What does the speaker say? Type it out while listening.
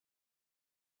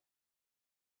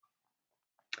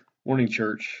Morning,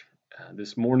 church.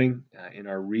 This morning in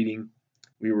our reading,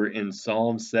 we were in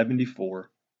Psalm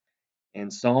 74,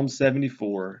 and Psalm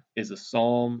 74 is a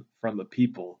psalm from a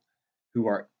people who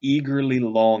are eagerly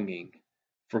longing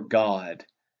for God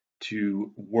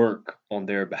to work on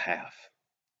their behalf.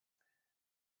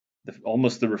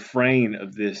 Almost the refrain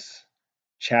of this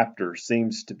chapter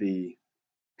seems to be,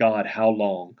 God, how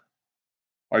long?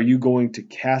 Are you going to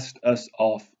cast us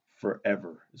off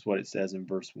forever? Is what it says in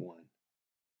verse 1.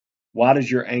 Why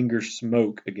does your anger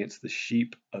smoke against the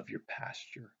sheep of your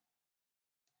pasture?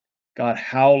 God,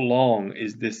 how long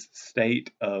is this state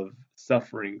of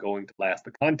suffering going to last?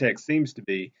 The context seems to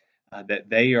be that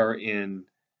they are in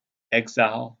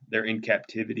exile, they're in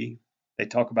captivity. They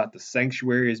talk about the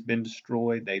sanctuary has been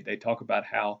destroyed. They talk about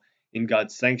how in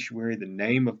God's sanctuary the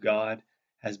name of God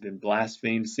has been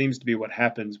blasphemed. Seems to be what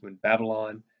happens when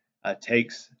Babylon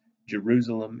takes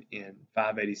Jerusalem in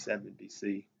 587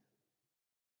 BC.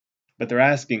 But they're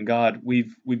asking God,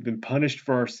 we've been punished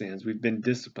for our sins. We've been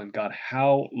disciplined. God,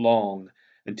 how long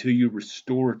until you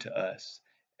restore to us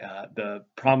the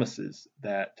promises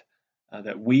that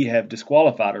we have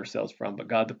disqualified ourselves from? But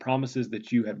God, the promises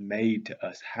that you have made to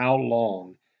us, how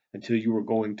long until you are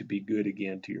going to be good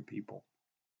again to your people?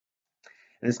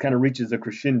 And this kind of reaches a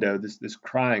crescendo, this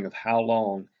crying of how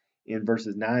long in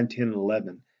verses 9, 10, and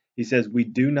 11. He says, we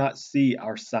do not see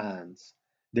our signs.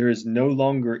 There is no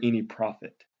longer any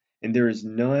prophet, and there is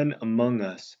none among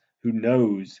us who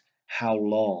knows how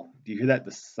long. Do you hear that?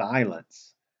 The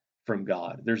silence from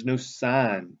God. There's no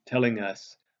sign telling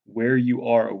us where you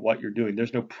are or what you're doing.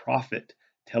 There's no prophet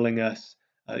telling us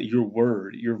your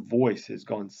word. Your voice has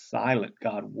gone silent.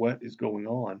 God, what is going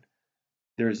on?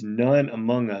 There is none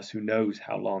among us who knows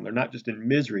how long. They're not just in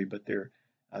misery, but they're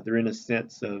in a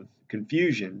sense of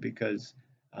confusion because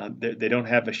they don't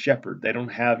have a shepherd. They don't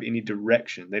have any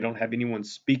direction. They don't have anyone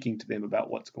speaking to them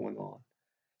about what's going on.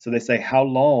 So they say, how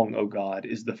long, O God,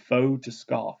 is the foe to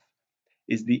scoff?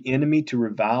 Is the enemy to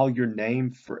revile your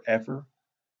name forever?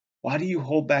 Why do you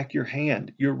hold back your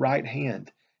hand, your right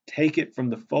hand? Take it from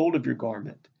the fold of your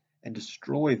garment and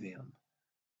destroy them.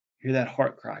 Hear that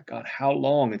heart cry, God, how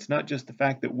long? It's not just the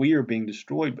fact that we are being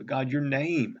destroyed, but God, your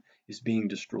name is being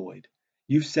destroyed.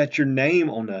 You've set your name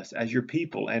on us as your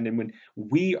people. And when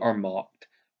we are mocked,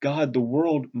 God, the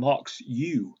world mocks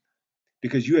you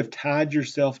because you have tied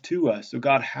yourself to us. So,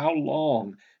 God, how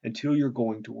long until you're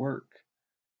going to work?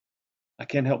 I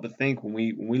can't help but think when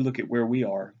we look at where we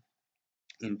are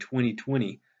in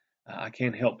 2020, I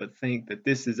can't help but think that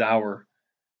this is our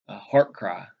heart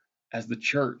cry as the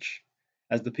church,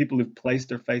 as the people who've placed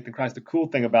their faith in Christ. The cool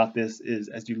thing about this is,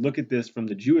 as you look at this from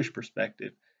the Jewish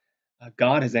perspective,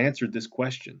 God has answered this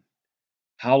question.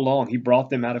 How long? He brought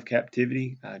them out of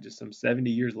captivity just some 70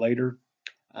 years later.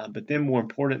 But then, more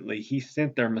importantly, He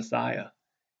sent their Messiah.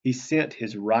 He sent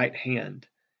His right hand.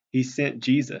 He sent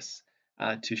Jesus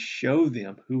to show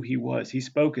them who He was. He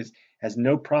spoke as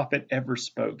no prophet ever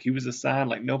spoke. He was a sign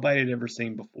like nobody had ever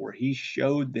seen before. He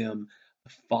showed them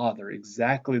the Father,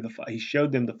 exactly He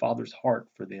showed them the Father's heart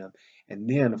for them. And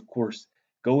then, of course,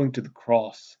 going to the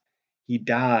cross, He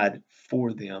died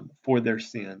for them, for their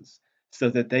sins, so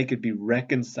that they could be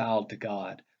reconciled to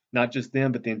God. Not just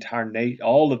them, but the entire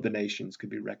all of the nations could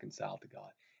be reconciled to God.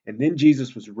 And then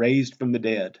Jesus was raised from the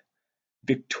dead,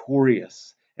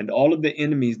 victorious, and all of the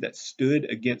enemies that stood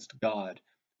against God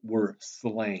were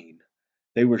slain.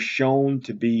 They were shown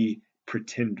to be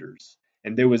pretenders,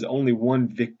 and there was only one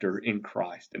victor in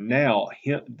Christ. And now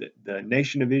the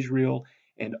nation of Israel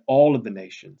and all of the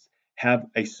nations have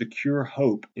a secure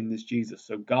hope in this Jesus.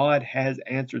 So God has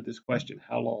answered this question,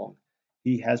 how long?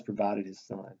 He has provided His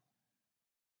Son.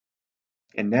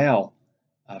 And now,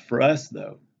 for us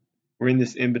though, we're in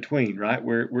this in between, right?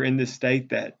 We're in this state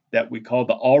that we call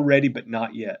the already but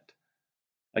not yet.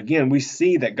 Again, we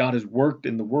see that God has worked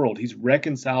in the world. He's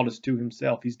reconciled us to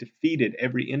Himself. He's defeated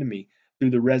every enemy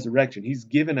through the resurrection. He's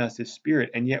given us His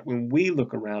Spirit. And yet, when we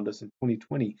look around us in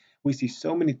 2020, we see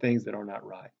so many things that are not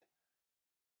right.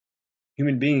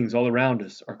 Human beings all around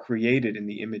us are created in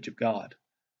the image of God.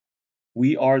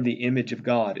 We are the image of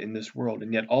God in this world.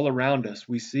 And yet, all around us,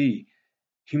 we see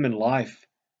human life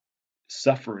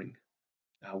suffering.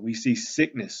 We see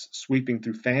sickness sweeping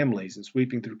through families and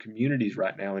sweeping through communities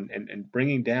right now and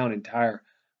bringing down entire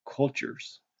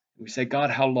cultures. We say, God,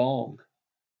 how long?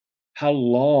 How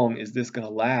long is this going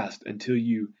to last until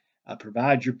you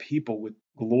provide your people with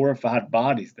glorified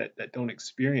bodies that don't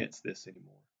experience this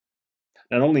anymore?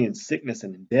 Not only in sickness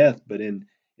and in death, but in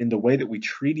the way that we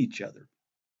treat each other,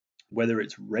 whether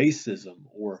it's racism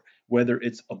or whether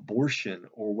it's abortion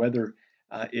or whether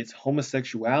it's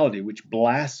homosexuality, which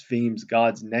blasphemes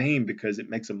God's name because it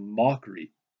makes a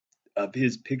mockery of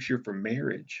his picture for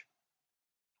marriage,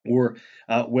 or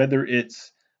whether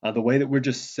it's the way that we're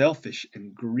just selfish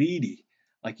and greedy.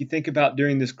 Like you think about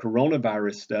during this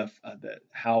coronavirus stuff, that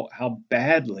how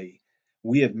badly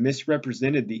we have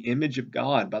misrepresented the image of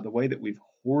God by the way that we've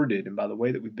hoarded and by the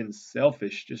way that we've been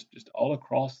selfish, just all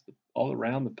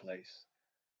around the place.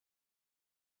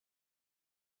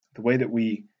 The way that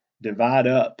we divide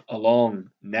up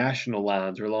along national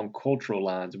lines or along cultural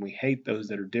lines, and we hate those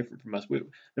that are different from us. No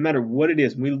matter what it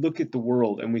is, we look at the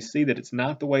world and we see that it's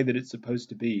not the way that it's supposed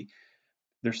to be.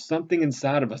 There's something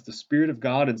inside of us. The Spirit of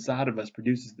God inside of us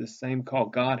produces this same call.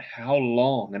 God, how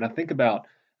long? And I think about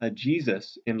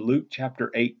Jesus in Luke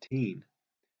chapter 18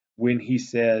 when he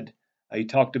said, he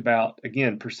talked about,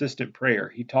 again, persistent prayer.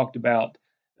 He talked about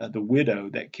the widow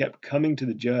that kept coming to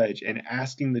the judge and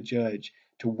asking the judge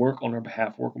to work on her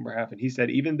behalf, work on her behalf. And he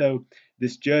said, even though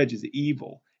this judge is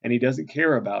evil and he doesn't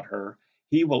care about her,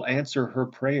 he will answer her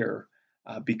prayer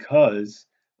because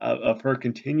of her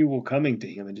continual coming to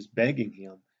him and just begging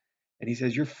him. And he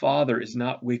says, your father is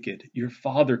not wicked. Your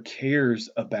father cares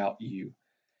about you.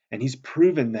 And he's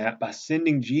proven that by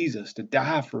sending Jesus to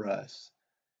die for us.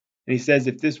 And he says,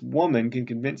 if this woman can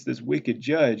convince this wicked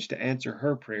judge to answer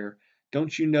her prayer,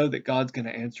 don't you know that God's going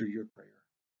to answer your prayer?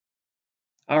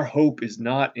 Our hope is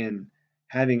not in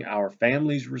having our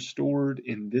families restored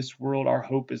in this world. Our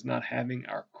hope is not having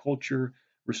our culture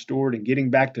restored and getting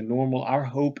back to normal. Our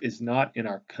hope is not in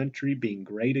our country being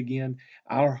great again.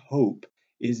 Our hope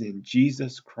is in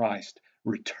Jesus Christ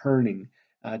returning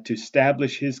to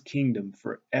establish his kingdom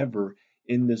forever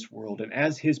in this world. And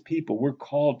as his people, we're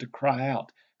called to cry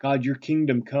out, God, your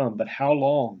kingdom come, but how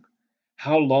long?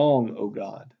 How long, O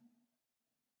God?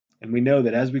 And we know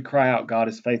that as we cry out, God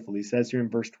is faithful. He says here in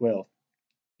verse 12,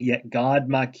 yet God,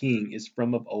 my King, is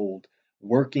from of old,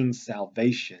 working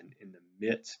salvation in the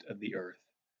midst of the earth.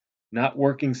 Not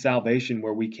working salvation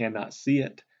where we cannot see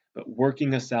it, but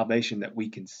working a salvation that we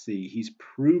can see. He's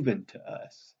proven to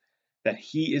us that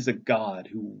he is a God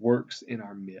who works in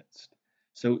our midst.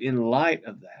 So in light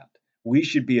of that, we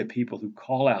should be a people who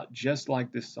call out just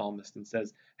like this psalmist and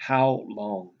says, how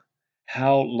long?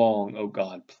 How long, O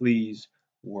God, please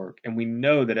work? And we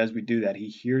know that as we do that, he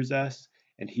hears us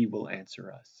and he will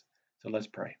answer us. So let's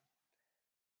pray.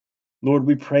 Lord,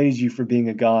 we praise you for being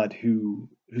a God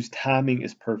whose timing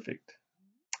is perfect.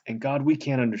 And God, we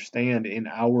can't understand in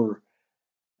our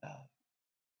uh,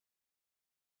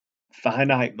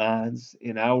 finite minds,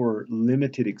 in our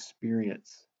limited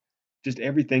experience, just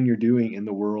everything you're doing in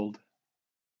the world.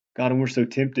 God, and we're so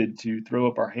tempted to throw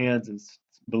up our hands and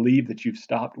believe that you've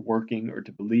stopped working or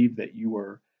to believe that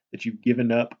you've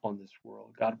given up on this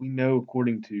world. God, we know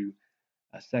according to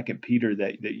 2 Peter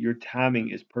that your timing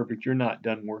is perfect. You're not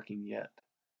done working yet.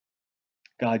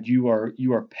 God, you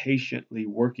are patiently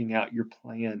working out your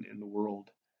plan in the world.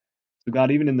 So,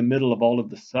 God, even in the middle of all of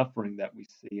the suffering that we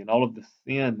see and all of the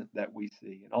sin that we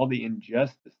see and all the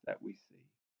injustice that we see,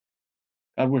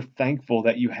 God, we're thankful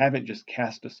that you haven't just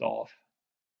cast us off.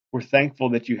 We're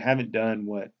thankful that you haven't done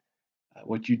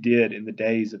what you did in the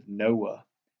days of Noah,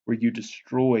 where you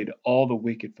destroyed all the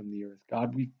wicked from the earth.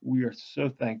 God, we are so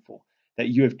thankful that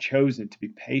you have chosen to be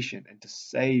patient and to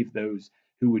save those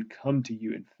who would come to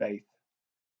you in faith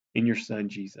in your Son,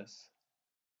 Jesus.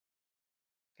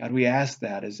 God, we ask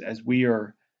that as we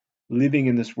are living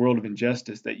in this world of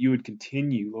injustice, that you would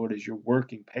continue, Lord, as you're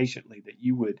working patiently, that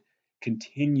you would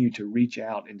continue to reach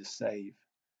out and to save.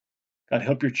 God,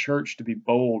 help your church to be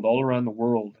bold all around the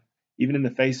world, even in the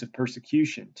face of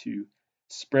persecution, to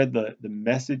spread the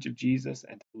message of Jesus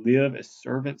and to live as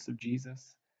servants of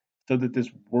Jesus so that this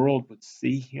world would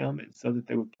see him and so that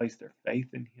they would place their faith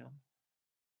in him.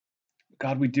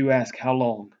 God, we do ask, how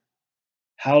long?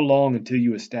 How long until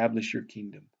you establish your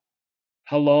kingdom?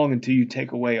 How long until you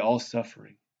take away all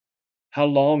suffering? How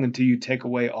long until you take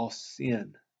away all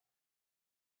sin?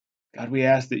 God, we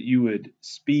ask that you would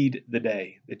speed the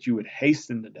day, that you would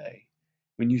hasten the day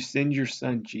when you send your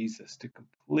Son Jesus to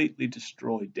completely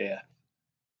destroy death.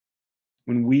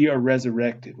 When we are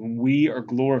resurrected, when we are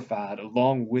glorified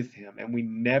along with him and we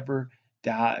never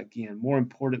die again. More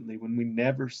importantly, when we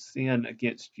never sin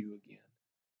against you again.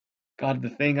 God, the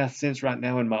thing I sense right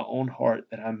now in my own heart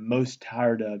that I'm most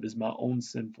tired of is my own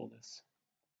sinfulness.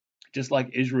 Just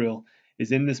like Israel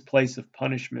is in this place of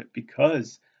punishment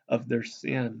because of their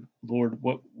sin, Lord,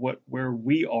 where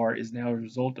we are is now a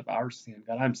result of our sin.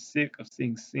 God, I'm sick of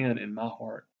seeing sin in my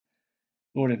heart.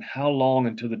 Lord, and how long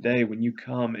until the day when you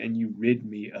come and you rid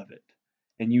me of it,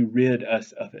 and you rid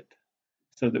us of it,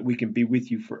 so that we can be with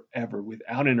you forever,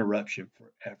 without interruption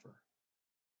forever.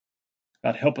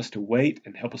 God, help us to wait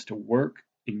and help us to work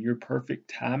in your perfect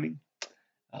timing.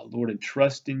 Lord, and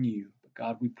trust in you. But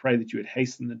God, we pray that you would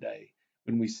hasten the day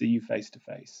when we see you face to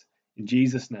face. In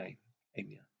Jesus' name,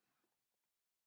 amen.